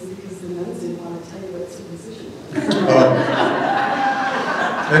think it was because the nuns didn't want to tell you what circumcision was.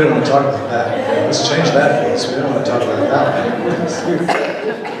 They don't want to talk about that. Let's change that, please. We don't want to talk about that.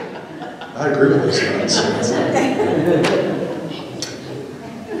 I agree with those nuns.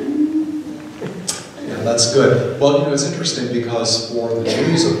 Yeah, that's good. Well, it's interesting because for the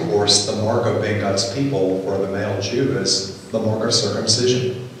Jews, of course, the mark of being God's people for the male Jew is the mark of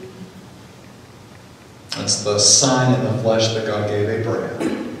circumcision. It's the sign in the flesh that God gave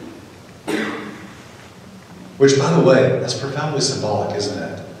Abraham. Which, by the way, that's profoundly symbolic, isn't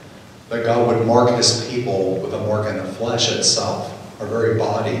it? That God would mark his people with a mark in the flesh itself. Our very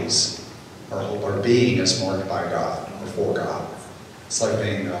bodies, our whole being is marked by God, or for God. It's like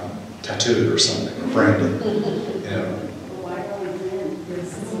being tattooed or something, or branded, you know.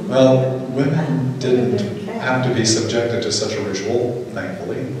 Well, women didn't have to be subjected to such a ritual,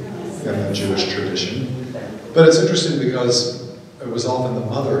 thankfully, in the Jewish tradition. But it's interesting because it was often the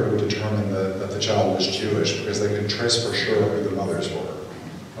mother who determined that the child was Jewish, because they could trace for sure who the mothers were.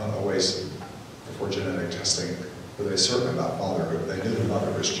 Always, before genetic testing, were they certain about fatherhood? They knew the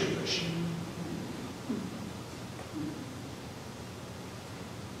mother was Jewish.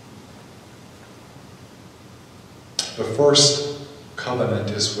 The first covenant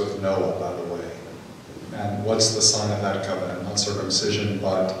is with Noah, by the way. And what's the sign of that covenant? Not circumcision,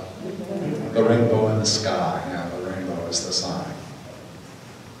 but the rainbow in the sky. Yeah, the rainbow is the sign.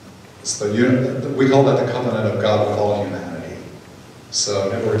 It's we call that the covenant of God with all humanity.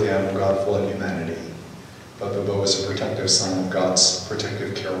 So never again will God flood humanity. But the bow is a protective sign of God's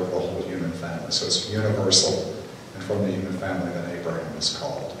protective care of the whole human family. So it's universal, and from the human family that Abraham is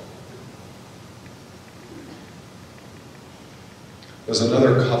called. There's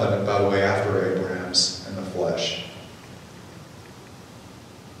another covenant, by the way, after Abraham's in the flesh.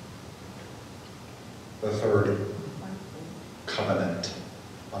 The third covenant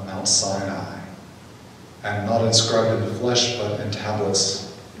on Mount Sinai. And not inscribed in the flesh, but in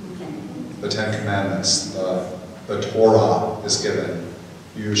tablets. The Ten Commandments, the Torah is given.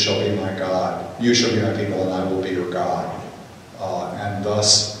 You shall be my God. You shall be my people, and I will be your God. And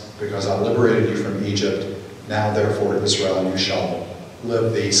thus, because I liberated you from Egypt, now therefore, Israel, you shall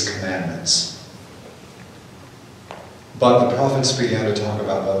live these commandments. But the prophets began to talk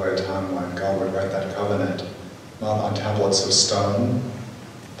about, by the way, a time when God would write that covenant, not on tablets of stone,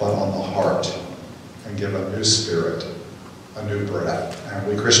 but on the heart, and give a new spirit, a new breath. And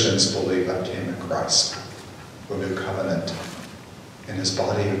we Christians believe that came in Christ, the new covenant in his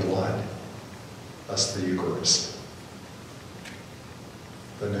body and blood. That's the Eucharist,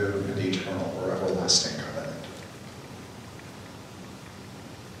 the new and eternal or everlasting covenant.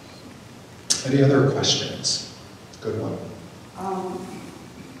 Any other questions? Good one.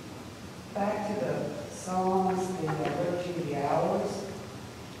 Back to the Psalms, the liturgy of the hours.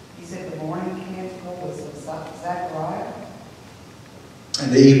 You said the morning canticle was of Zechariah?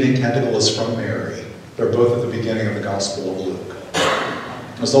 And the evening canticle is from Mary. They're both at the beginning of the Gospel of Luke.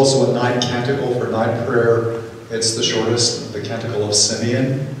 There's also a night canticle for night prayer. It's the shortest, the canticle of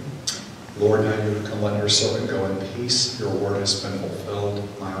Simeon. Lord, now you can let your servant go in peace. Your word has been fulfilled.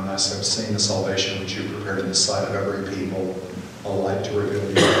 My own eyes have seen the salvation which you prepared in the sight of every people, a light to reveal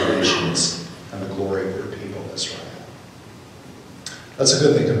you to the nations and the glory of your people, Israel. That's a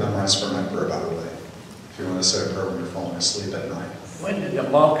good thing to memorize for night prayer, by the way, if you want to say a prayer when you're falling asleep at night. When did the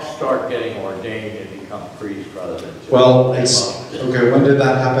monks start getting ordained and become priests rather than just Well, monks? okay, when did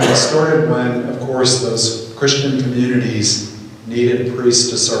that happen? It started when, of course, those Christian communities needed priests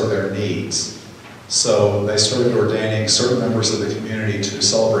to serve their needs. So they started ordaining certain members of the community to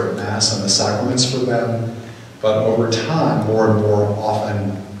celebrate Mass and the sacraments for them. But over time, more and more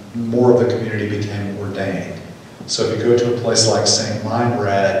often, more of the community became ordained. So if you go to a place like St.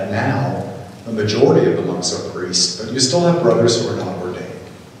 Mindred now, the majority of the monks are priests, but you still have brothers who are not ordained.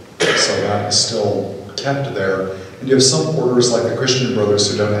 So that is still kept there. And you have some orders like the Christian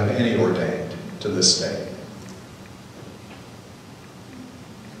brothers who don't have any ordained to this day.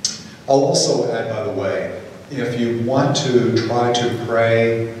 I'll also add, by the way, if you want to try to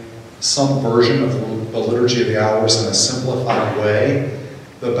pray some version of the Liturgy of the Hours in a simplified way,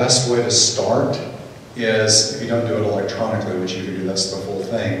 the best way to start is, if you don't do it electronically, which you can do, that's the full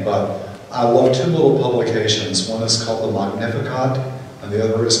thing, but I love two little publications. One is called the Magnificat, and the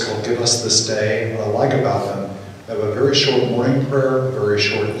other is called Give Us This Day. What I like about them, they have a very short morning prayer, a very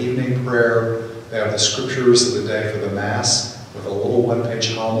short evening prayer. They have the scriptures of the day for the Mass, with a little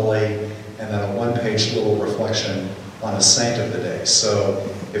one-page homily, and then a one-page little reflection on a saint of the day. So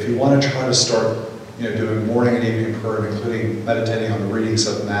if you want to try to start doing morning and evening prayer, including meditating on the readings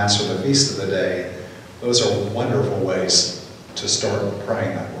of the Mass or the feast of the day, those are wonderful ways to start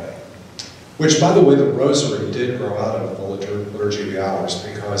praying that way. Which, by the way, the Rosary did grow out of the Liturgy of the Hours,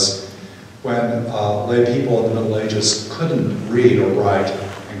 because when lay people in the Middle Ages couldn't read or write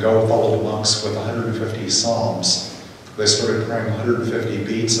and go follow the monks with 150 psalms, they started praying 150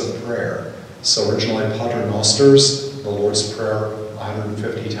 beats of prayer. So originally Pater Nosters, the Lord's Prayer,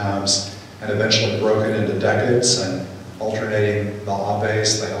 150 times, and eventually broken into decades and alternating the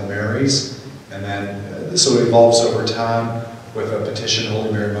Aves, the Hail Marys, and then so it evolves over time with a petition,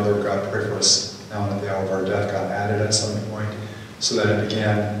 Holy Mary, Mother of God, pray for us now and at the hour of our death, got added at some point, so that it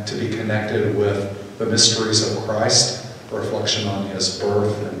began to be connected with the mysteries of Christ, a reflection on his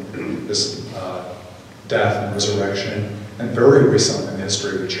birth and his death and resurrection, and very recent in the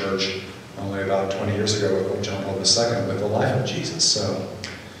history of the church, only about 20 years ago with Pope John Paul II, with the life of Jesus.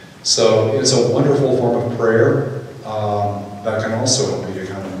 So it's a wonderful form of prayer that can also help you to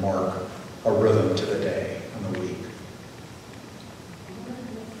kind of mark a rhythm to the day and the week.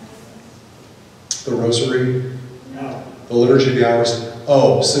 The Rosary, the Liturgy of the Hours.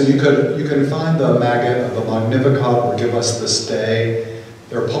 Oh, so you can find the Magnificat or Give Us This Day.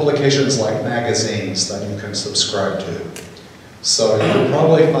 There are publications like magazines that you can subscribe to. So you could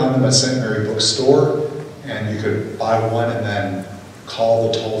probably find them at St. Mary Bookstore, and you could buy one and then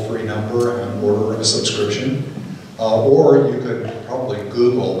call the toll-free number and order a subscription. Or you could probably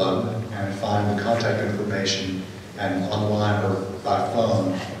Google them and find the contact information and online or by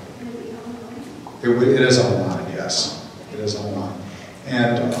phone. It is online, yes. It is online.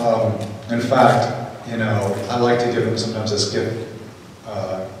 And in fact, you know, I like to give them sometimes as gift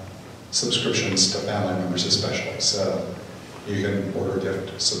subscriptions to family members especially. So you can order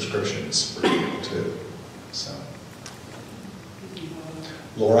gift subscriptions for people too. So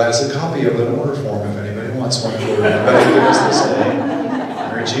Laura has a copy of an order form if anybody wants one for anybody who has this day.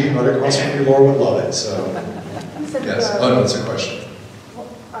 Mary Jean, right across from you, Laura would love it. So yes. Oh no, it's a question.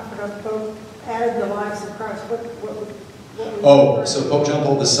 I forgot, Pope added the lives of Christ. Oh, so Pope John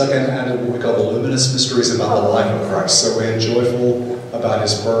Paul II added what we call the luminous mysteries about the life of Christ. So we had joyful about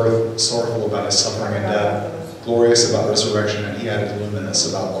his birth, sorrowful about his suffering and death, glorious about resurrection, and he added luminous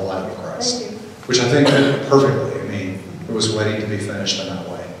about the life of Christ. Which I think did perfectly. I mean, it was waiting to be finished in that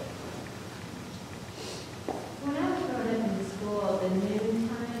way. When I was growing up in school, the noon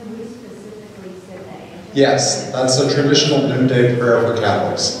time, we specifically said that. Yes, that's a traditional noonday prayer for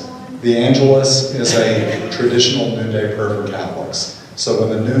Catholics. The Angelus is a traditional noonday prayer for Catholics. So when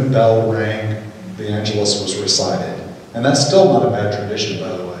the noon bell rang, the Angelus was recited. And that's still not a bad tradition, by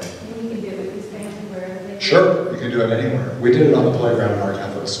the way. And you can do it with your family wherever they go. Sure, you can do it anywhere. We did it on the playground in our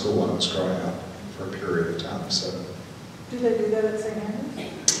Catholic school when I was growing up for a period of time. So, Do they do that at St.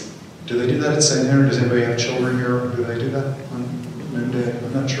 Andrews? do they do that at St. Henry? Does anybody have children here? Do they do that on noonday?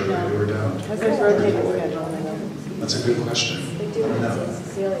 I'm not sure they do or don't. Because there's rotating schedule. That's a good question. They I do don't it know. in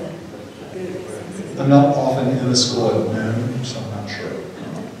Cecilia. I'm not often in the school at noon, so I'm not sure.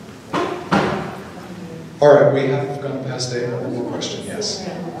 All right, we have gone past 8. One more question, yes.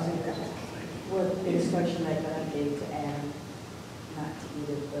 Well, the biggest question I gave to Adam, not to eat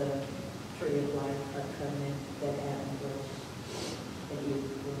of the tree of life or covenant that Adam was, that you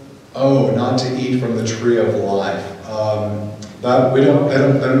were. Oh, not to eat from the tree of life. That they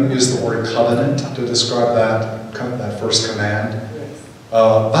don't use the word covenant to describe that first command.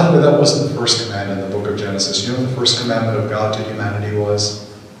 By the way, that wasn't the first command in the book of Genesis. You know what the first commandment of God to humanity was?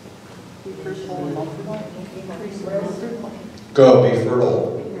 Go, be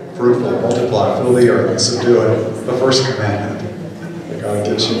fertile, fruitful, multiply, fill the earth, and subdue it. The first commandment that God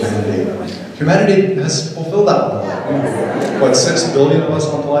gives humanity. Humanity has fulfilled that one. What, 6 billion of us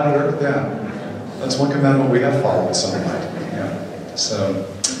on planet Earth? Yeah. That's one commandment we have followed somewhat. Yeah. So,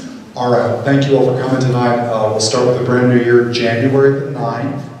 all right. Thank you all for coming tonight. We'll start with the brand new year, January the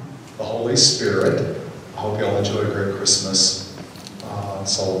 9th, the Holy Spirit. I hope you all enjoy a great Christmas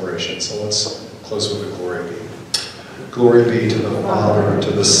celebration. So let's close with the Glory Be. Glory be to the Father, and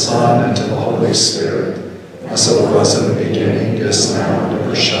to the Son, and to the Holy Spirit, as it was in the beginning, is now,